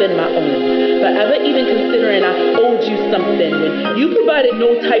brighter than my own. Forever even considering I owed you something when you provided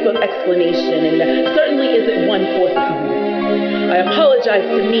no type of explanation, and there certainly isn't one forthcoming. I apologize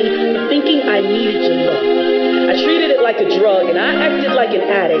to me for thinking I needed your love. I treated it like a drug, and I acted like an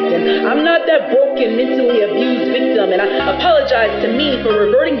addict, and I'm not that broken, mentally abused victim, and I apologize to me for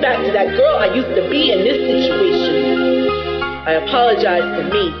reverting back to that girl I used to be in this situation. I apologize to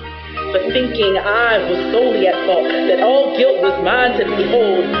me for thinking I was solely at fault, that all guilt was mine to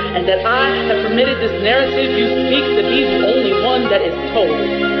behold, and that I have permitted this narrative you speak to be the only one that is told.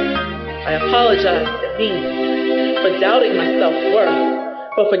 I apologize to me for doubting my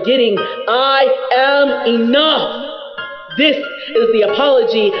self-worth, for forgetting I am enough. This is the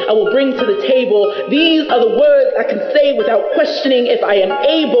apology I will bring to the table. These are the words I can say without questioning if I am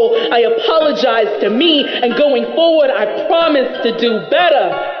able. I apologize to me, and going forward, I promise to do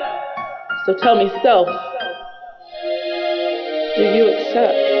better. So tell me, self, do you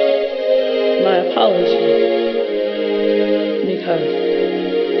accept my apology? Because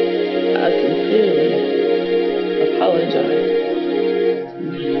I sincerely apologize to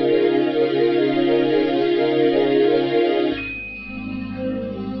me.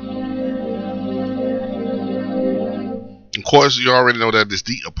 Of course, you already know that it's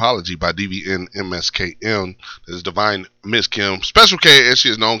The Apology by DVN-MSKM. That is Divine Miss Kim. Special K, as she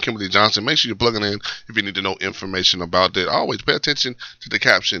is known, Kimberly Johnson. Make sure you're plugging in if you need to know information about that. Always pay attention to the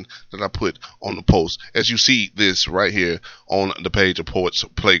caption that I put on the post. As you see this right here on the page of Poets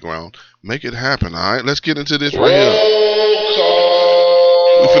Playground. Make it happen, all right? Let's get into this right here.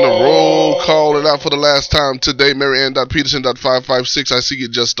 We're finna roll call it out for the last time today. MaryAnn.Peterson.556. I see you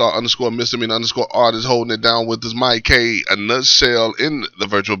just start _misdemeanor_artist holding it down with this Mike K. A nutshell in the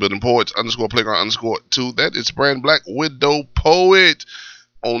virtual building. Poets _playground_2. That is Brand Black Widow Poet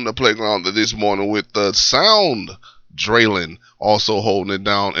on the playground this morning with the sound Draylin also holding it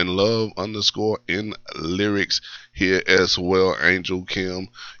down, and Love _in lyrics here as well. Angel Kim.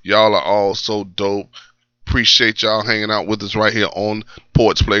 Y'all are all so dope. Appreciate y'all hanging out with us right here on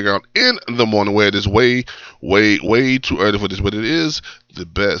Poets Playground in the morning, where it is way too early for this, but it is the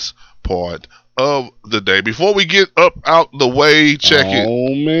best part of the day. Before we get up out the way, check it.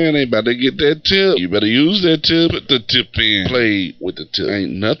 Oh man, they about to get that tip. You better use that tip. Put the tip in. Play with the tip.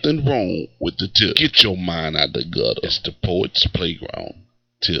 Ain't nothing wrong with the tip. Get your mind out the gutter. It's the Poets Playground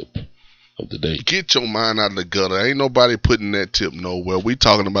tip of the day. Get your mind out of the gutter. Ain't nobody putting that tip nowhere. We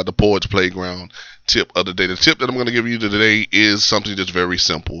talking about the Poets Playground tip of the day. The tip that I'm going to give you today is something that's very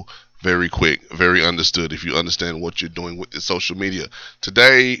simple, very quick, very understood if you understand what you're doing with the social media.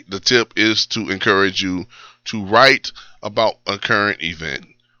 Today, the tip is to encourage you to write about a current event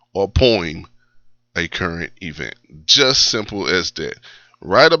or poem a current event. Just simple as that.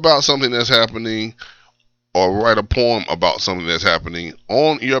 Write about something that's happening, or write a poem about something that's happening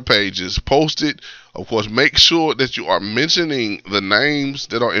on your pages. Post it. Of course, make sure that you are mentioning the names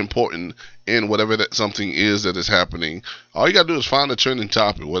that are important in whatever that something is that is happening. All you got to do is find a trending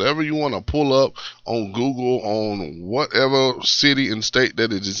topic. Whatever you want to pull up on Google, on whatever city and state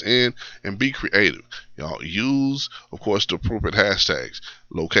that it is in, and be creative. Y'all use, of course, the appropriate hashtags.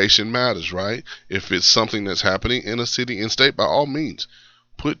 Location matters, right? If it's something that's happening in a city and state, by all means,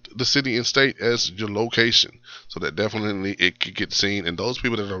 put the city and state as your location, so that definitely it could get seen, and those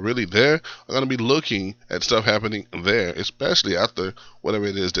people that are really there are going to be looking at stuff happening there, especially after whatever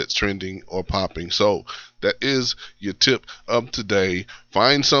it is that's trending or popping. So that is your tip of today.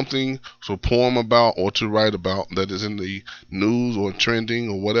 Find something to poem about or to write about that is in the news or trending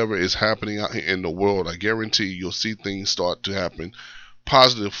or whatever is happening out here in the world. I guarantee you'll see things start to happen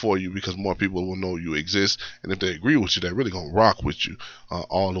positive for you, because more people will know you exist, and if they agree with you, they're really gonna rock with you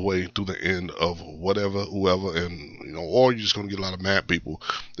all the way through the end of whoever, and or you're just gonna get a lot of mad people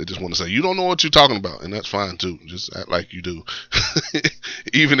that just want to say you don't know what you're talking about, and that's fine too. Just act like you do,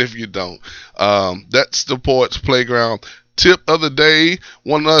 even if you don't. That's the Poets Playground tip of the day.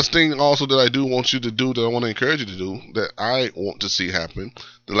 One last thing also that I do want you to do, that I want to encourage you to do, that I want to see happen.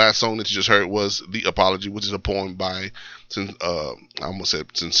 The last song that you just heard was The Apology, which is a poem by, I almost said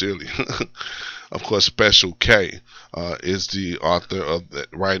sincerely, of course, Special K is the author of that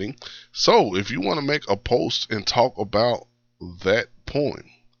writing. So if you want to make a post and talk about that poem,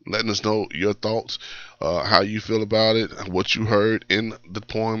 letting us know your thoughts, how you feel about it, what you heard in the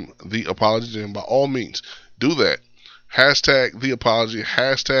poem, The Apology, then by all means, do that. Hashtag The Apology,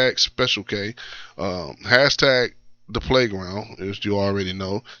 hashtag Special K, hashtag The Playground, as you already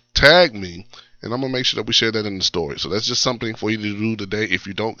know. Tag me, and I'm going to make sure that we share that in the story. So that's just something for you to do today. If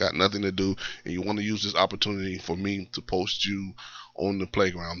you don't got nothing to do and you want to use this opportunity for me to post you on the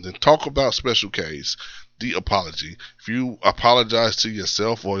playground, then talk about Special K's The Apology. If you apologize to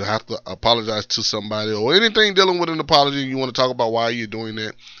yourself or have to apologize to somebody or anything dealing with an apology, you want to talk about why you're doing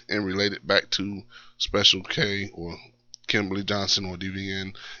that and relate it back to Special K or Kimberly Johnson or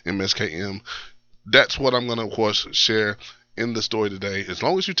DVN MSKM, that's what I'm going to, of course, share in the story today, as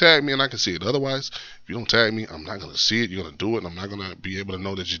long as you tag me and I can see it. Otherwise, if you don't tag me, I'm not going to see it. You're going to do it, and I'm not going to be able to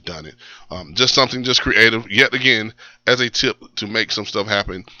know that you've done it. Just something just creative, yet again, as a tip to make some stuff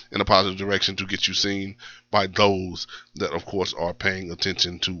happen in a positive direction, to get you seen by those that, of course, are paying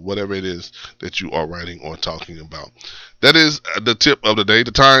attention to whatever it is that you are writing or talking about. That is the tip of the day.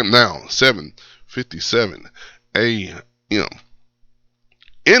 The time now, 7:57 a.m.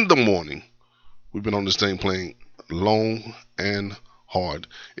 In the morning, we've been on this thing playing long and hard.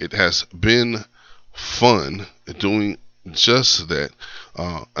 It has been fun doing just that.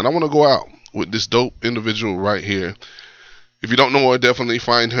 And I want to go out with this dope individual right here. If you don't know her, definitely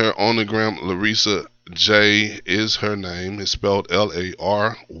find her on the gram. Larissa J is her name. It's spelled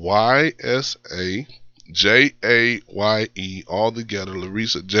LARYSAJAYE, all together.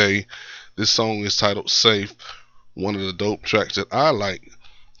 Larissa J. This song is titled Safe. One of the dope tracks that I like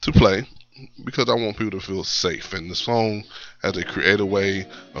to play because I want people to feel safe. And the song has a creative way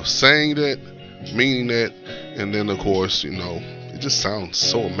of saying that, meaning that, and then, of course, it just sounds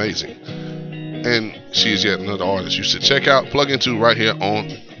so amazing. And she is yet another artist you should check out, plug into right here on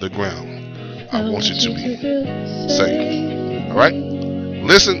the ground. I want you to be safe. All right?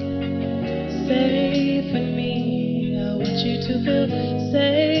 Listen. Safe with me. I want you to feel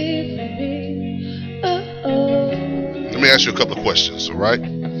safe with me. Let me ask you a couple of questions, all right?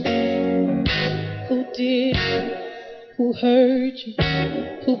 Who did? Who hurt you?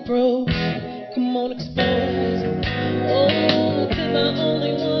 Who broke? Come on, expose. Oh, 'cause I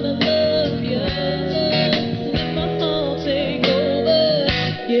only wanna love you. Let my heart take over.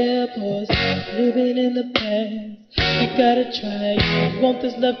 Yeah, boys, living in the past. You gotta try. You want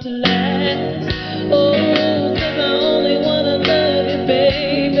this love to last. Oh, 'cause I only wanna love you,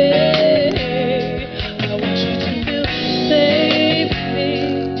 baby. I want you to feel safe with me.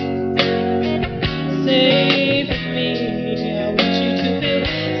 Safe with me. I want you to feel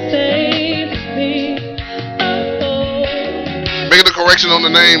safe with me. Oh. Making a correction on the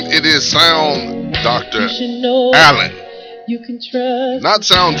name, it is Sound Dr. Allen. You can trust. Not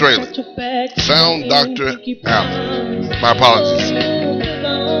Sound Draylen. Sound Dr. Allen. My apologies.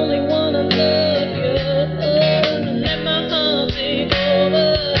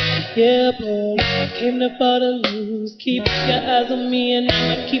 Yeah, boy, came to fall to lose. Keep your eyes on me and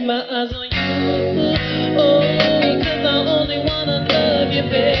I'ma keep my eyes on you. Oh, 'cause I only wanna love you,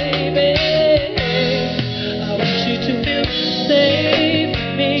 baby. I want you to feel safe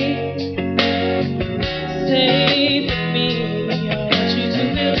with me.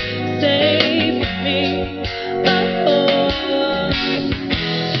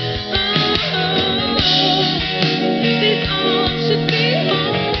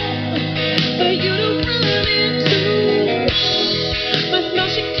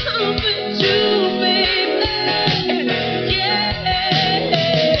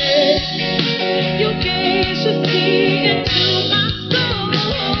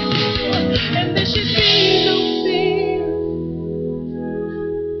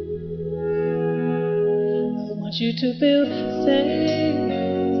 to feel safe.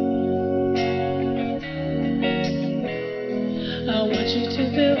 I want you to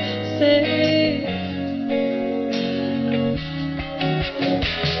feel safe.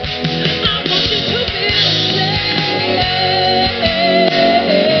 I want you to feel safe.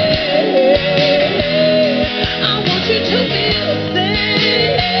 I want you to feel safe.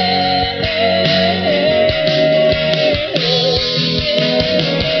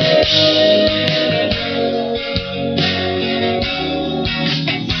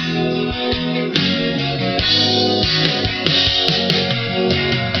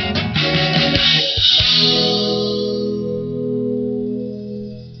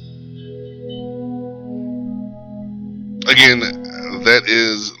 Again, that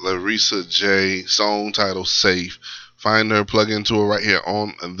is Larissa J. Song titled Safe. Find her, plug into her right here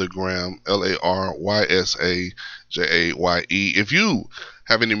on the gram, LarysaJaye. If you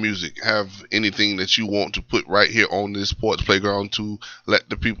have any music, have anything that you want to put right here on this Poets Playground to let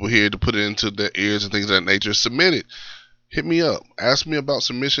the people hear, to put it into their ears and things of that nature, submit it. Hit me up. Ask me about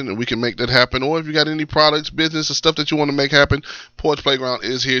submission and we can make that happen. Or if you got any products, business, or stuff that you want to make happen, Poets Playground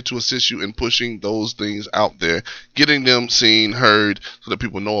is here to assist you in pushing those things out there, getting them seen, heard, so that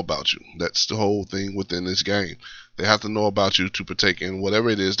people know about you. That's the whole thing within this game. They have to know about you to partake in whatever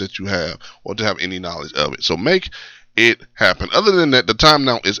it is that you have or to have any knowledge of it. So make it happen. Other than that, the time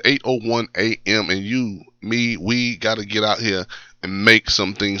now is 8:01 a.m. and we got to get out here and make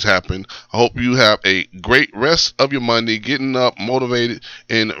some things happen. I hope you have a great rest of your Monday, getting up, motivated,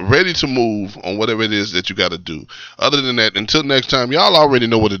 and ready to move on whatever it is that you got to do. Other than that, until next time, y'all already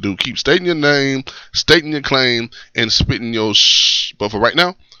know what to do. Keep stating your name, stating your claim, and spitting your shh. But for right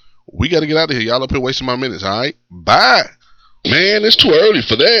now, we got to get out of here. Y'all up here wasting my minutes, all right? Bye. Man, it's too early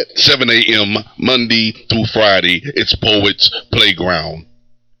for that. 7 a.m. Monday through Friday. It's Poets Playground.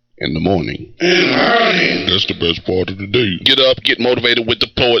 In the morning. That's the best part of the day. Get up, get motivated with the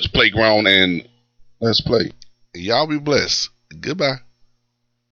Poets Playground, and let's play. Y'all be blessed. Goodbye.